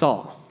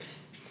Saul.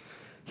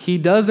 He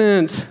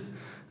doesn't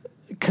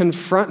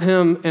confront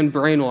him and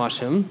brainwash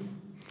him.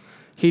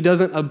 He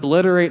doesn't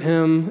obliterate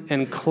him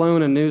and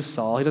clone a new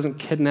Saul. He doesn't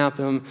kidnap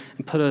him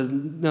and put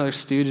another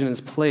stooge in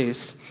his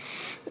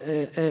place.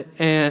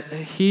 And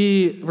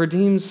he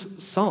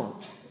redeems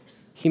Saul.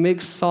 He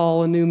makes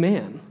Saul a new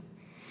man.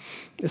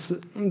 It's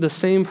the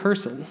same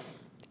person.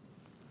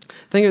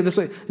 Think of it this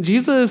way.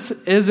 Jesus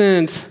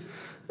isn't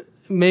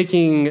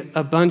making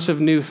a bunch of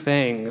new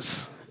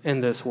things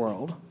in this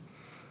world,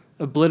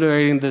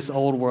 obliterating this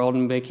old world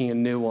and making a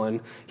new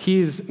one.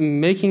 He's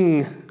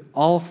making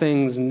all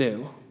things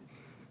new.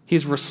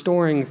 He's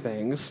restoring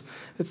things.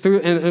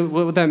 And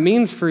what that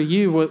means for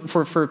you,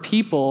 for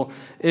people,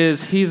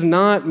 is he's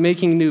not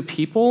making new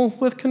people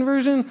with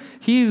conversion.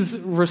 He's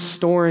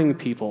restoring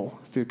people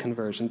through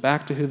conversion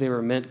back to who they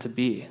were meant to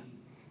be.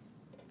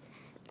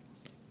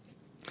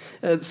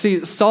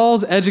 See,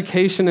 Saul's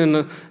education in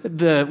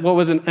what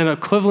was an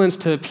equivalence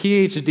to a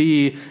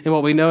PhD in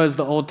what we know as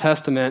the Old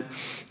Testament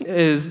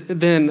is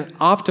then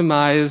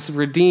optimized,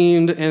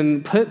 redeemed,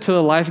 and put to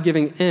a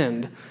life-giving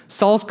end.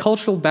 Saul's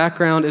cultural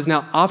background is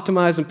now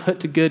optimized and put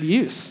to good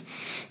use.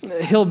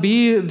 He'll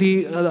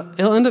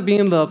end up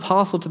being the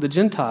apostle to the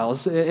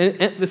Gentiles,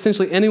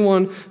 essentially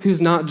anyone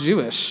who's not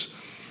Jewish.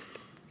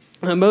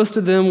 Most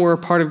of them were a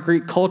part of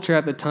Greek culture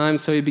at the time,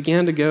 so he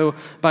began to go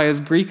by his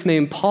Greek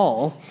name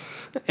Paul.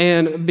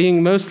 And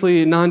being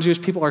mostly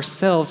non-Jewish people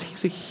ourselves,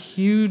 he's a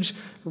huge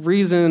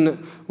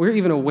reason we're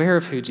even aware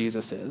of who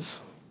Jesus is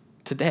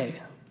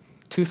today,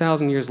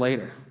 2,000 years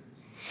later.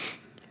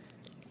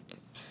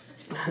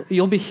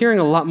 You'll be hearing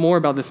a lot more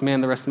about this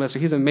man the rest of the semester.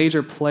 He's a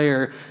major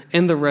player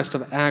in the rest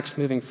of Acts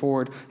moving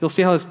forward. You'll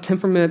see how his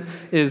temperament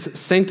is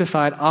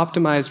sanctified,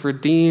 optimized,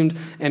 redeemed,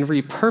 and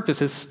repurposed.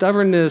 His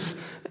stubbornness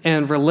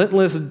and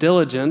relentless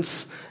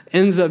diligence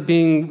ends up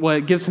being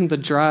what gives him the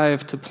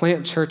drive to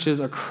plant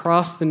churches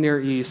across the Near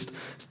East,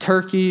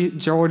 Turkey,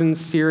 Jordan,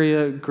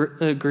 Syria,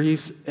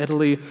 Greece,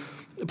 Italy.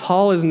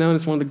 Paul is known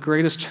as one of the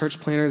greatest church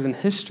planters in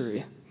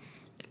history.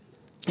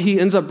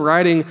 He ends up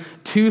writing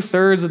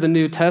 2/3 of the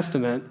New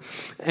Testament,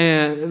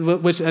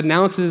 which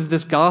announces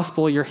this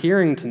gospel you're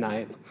hearing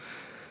tonight.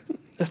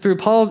 Through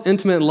Paul's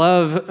intimate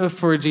love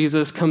for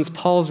Jesus comes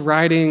Paul's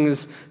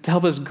writings to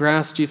help us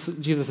grasp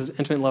Jesus'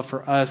 intimate love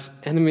for us,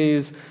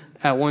 enemies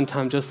at one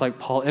time, just like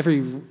Paul.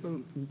 Every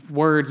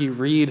word you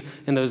read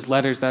in those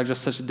letters that are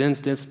just such dense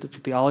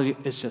theology,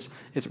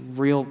 it's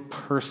real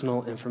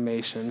personal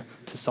information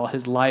to Saul.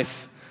 His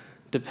life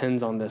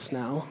depends on this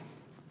now.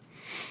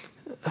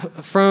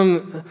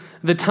 From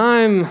the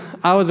time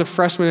I was a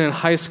freshman in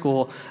high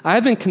school, I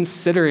had been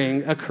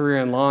considering a career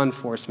in law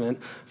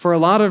enforcement. For a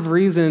lot of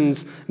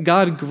reasons,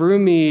 God grew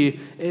me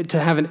to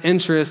have an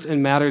interest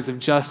in matters of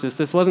justice.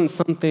 This wasn't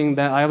something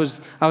that I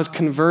was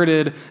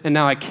converted and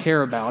now I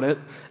care about it.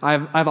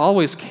 I've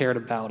always cared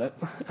about it.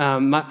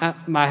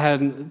 I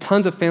had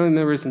tons of family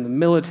members in the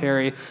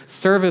military.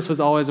 Service was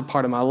always a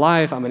part of my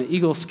life. I'm an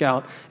Eagle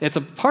Scout. It's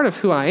a part of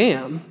who I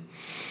am.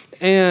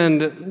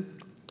 And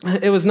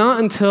it was not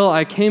until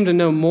I came to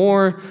know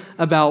more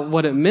about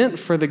what it meant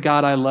for the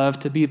God I love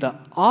to be the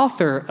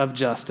author of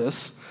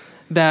justice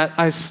that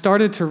I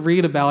started to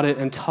read about it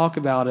and talk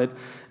about it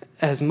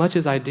as much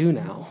as I do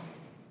now.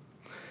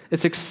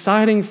 It's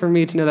exciting for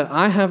me to know that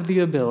I have the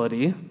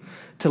ability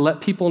to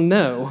let people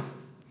know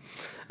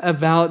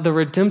about the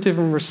redemptive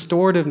and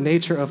restorative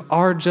nature of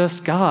our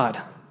just God.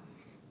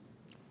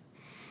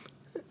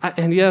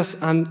 And yes,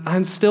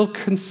 I'm still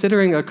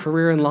considering a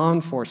career in law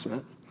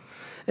enforcement.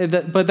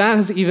 But that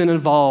has even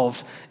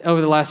evolved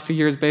over the last few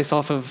years based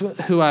off of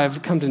who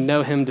I've come to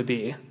know him to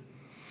be.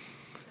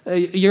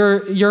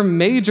 Your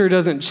major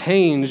doesn't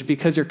change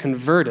because you're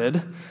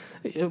converted.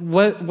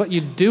 What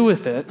you do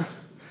with it,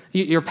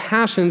 your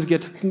passions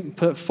get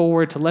put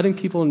forward to letting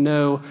people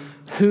know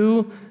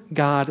who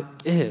God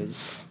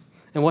is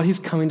and what he's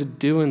coming to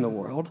do in the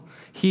world.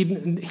 He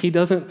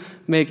doesn't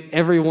make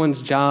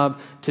everyone's job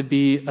to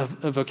be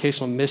a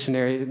vocational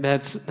missionary.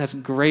 That's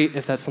great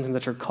if that's something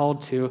that you're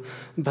called to,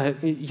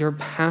 but your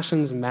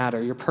passions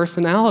matter. Your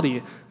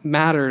personality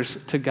matters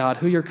to God.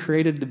 Who you're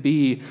created to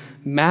be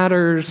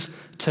matters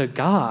to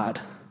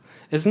God.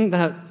 Isn't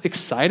that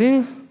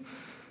exciting?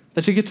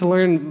 That you get to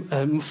learn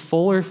a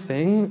fuller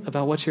thing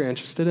about what you're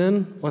interested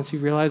in once you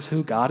realize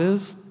who God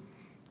is?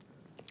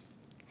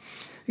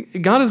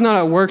 God is not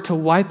at work to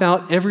wipe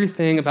out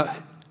everything about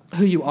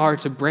who you are,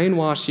 to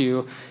brainwash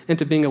you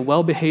into being a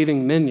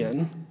well-behaving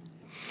minion.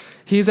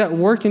 He's at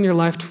work in your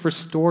life to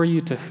restore you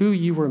to who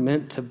you were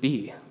meant to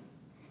be.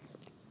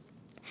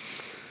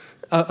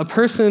 A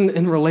person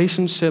in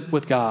relationship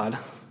with God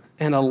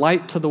and a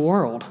light to the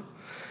world.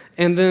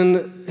 And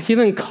then he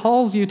then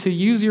calls you to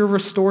use your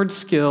restored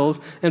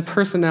skills and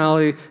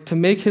personality to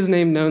make his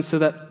name known so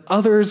that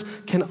others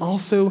can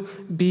also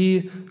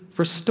be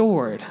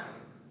restored.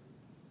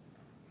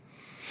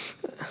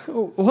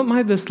 What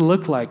might this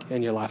look like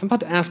in your life? I'm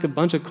about to ask a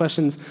bunch of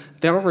questions.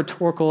 They aren't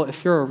rhetorical.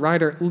 If you're a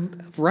writer,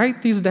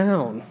 write these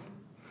down.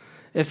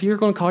 If you're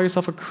going to call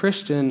yourself a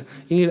Christian,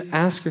 you need to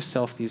ask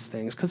yourself these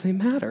things because they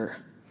matter.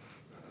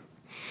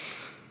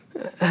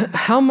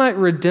 How might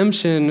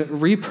redemption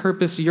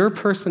repurpose your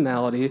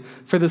personality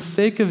for the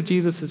sake of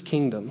Jesus'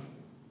 kingdom?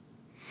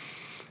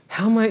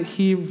 How might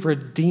he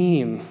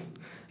redeem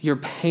your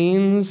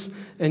pains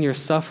and your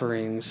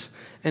sufferings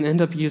and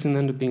end up using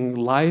them to bring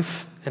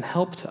life and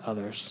help to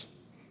others?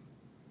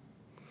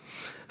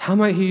 How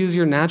might he use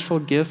your natural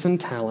gifts and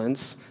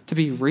talents to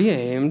be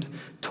re-aimed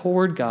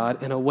toward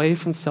God and away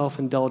from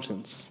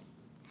self-indulgence?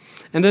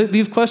 And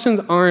these questions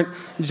aren't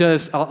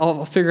just,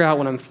 I'll figure out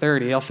when I'm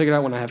 30, I'll figure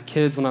out when I have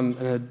kids, when I'm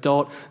an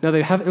adult. No,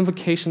 they have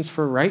implications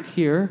for right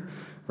here,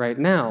 right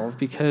now,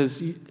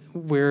 because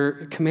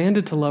we're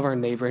commanded to love our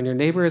neighbor, and your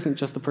neighbor isn't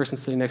just the person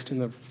sitting next to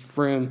you in the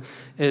room,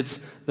 it's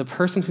the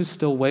person who's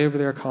still way over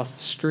there across the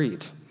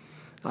street,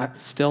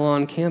 still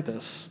on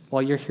campus,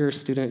 while you're here a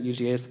student at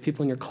UGA, it's the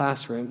people in your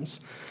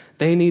classrooms.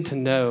 They need to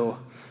know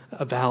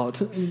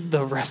about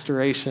the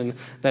restoration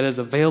that is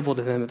available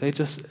to them if they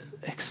just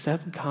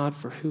accept God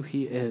for who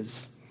he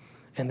is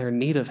and their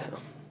need of him.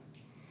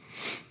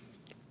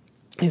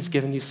 He's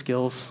given you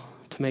skills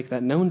to make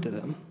that known to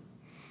them.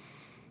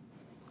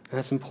 And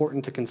that's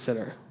important to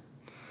consider.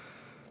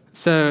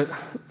 So,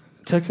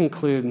 to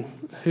conclude,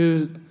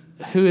 who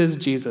is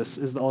Jesus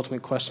is the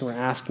ultimate question we're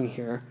asking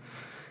here.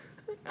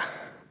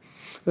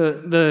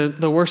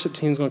 The worship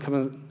team's going to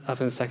come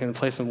up in a second and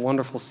play some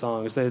wonderful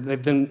songs. They're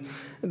going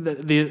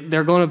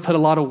to put a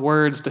lot of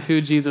words to who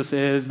Jesus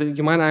is that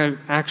you might not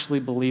actually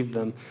believe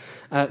them.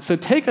 So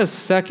take a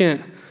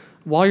second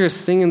while you're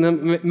singing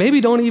them. Maybe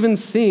don't even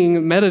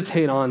sing,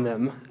 meditate on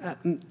them.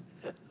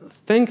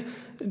 Think,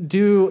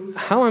 do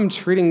how I'm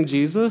treating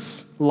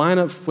Jesus line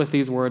up with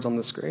these words on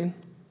the screen?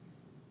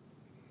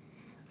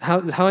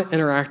 How I'm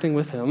interacting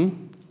with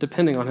him,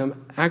 depending on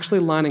him, actually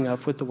lining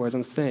up with the words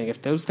I'm saying.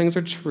 If those things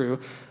are true,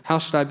 how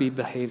should I be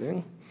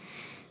behaving?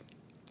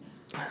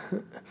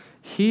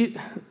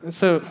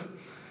 So,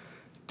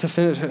 to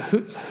finish,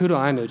 who do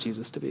I know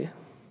Jesus to be?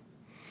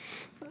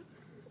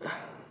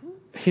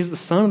 He's the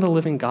Son of the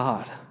living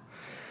God.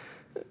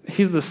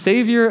 He's the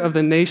Savior of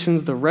the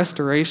nations, the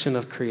restoration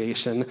of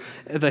creation,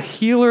 the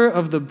healer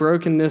of the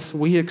brokenness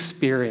we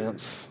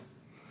experience.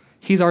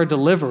 He's our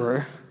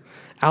deliverer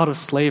out of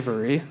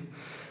slavery.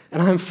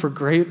 And I'm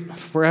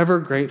forever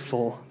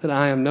grateful that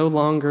I am no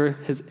longer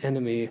his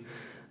enemy,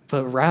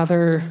 but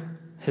rather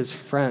his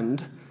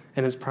friend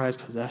and his prized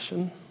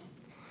possession.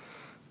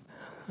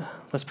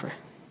 Let's pray.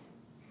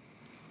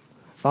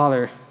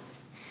 Father,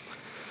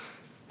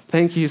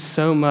 thank you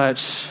so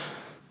much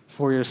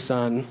for your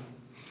Son,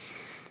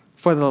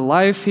 for the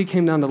life he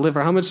came down to live,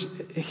 for how much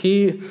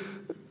he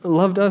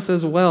loved us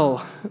as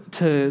well,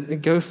 to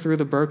go through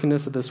the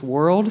brokenness of this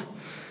world,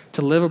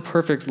 to live a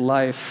perfect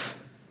life,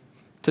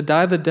 to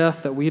die the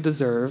death that we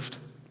deserved,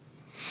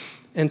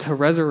 and to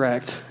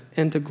resurrect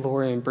into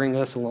glory and bring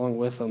us along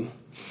with him.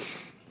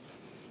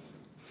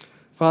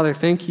 Father,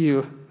 thank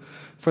you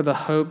for the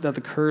hope that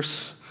the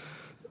curse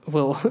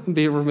will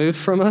be removed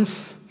from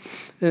us.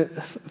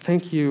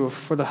 Thank you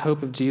for the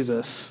hope of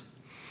Jesus,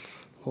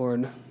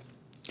 Lord.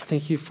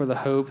 Thank you for the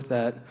hope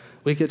that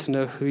we get to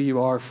know who you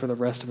are for the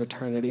rest of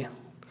eternity.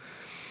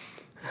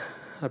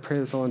 I pray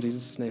this all in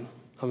Jesus' name.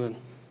 Amen.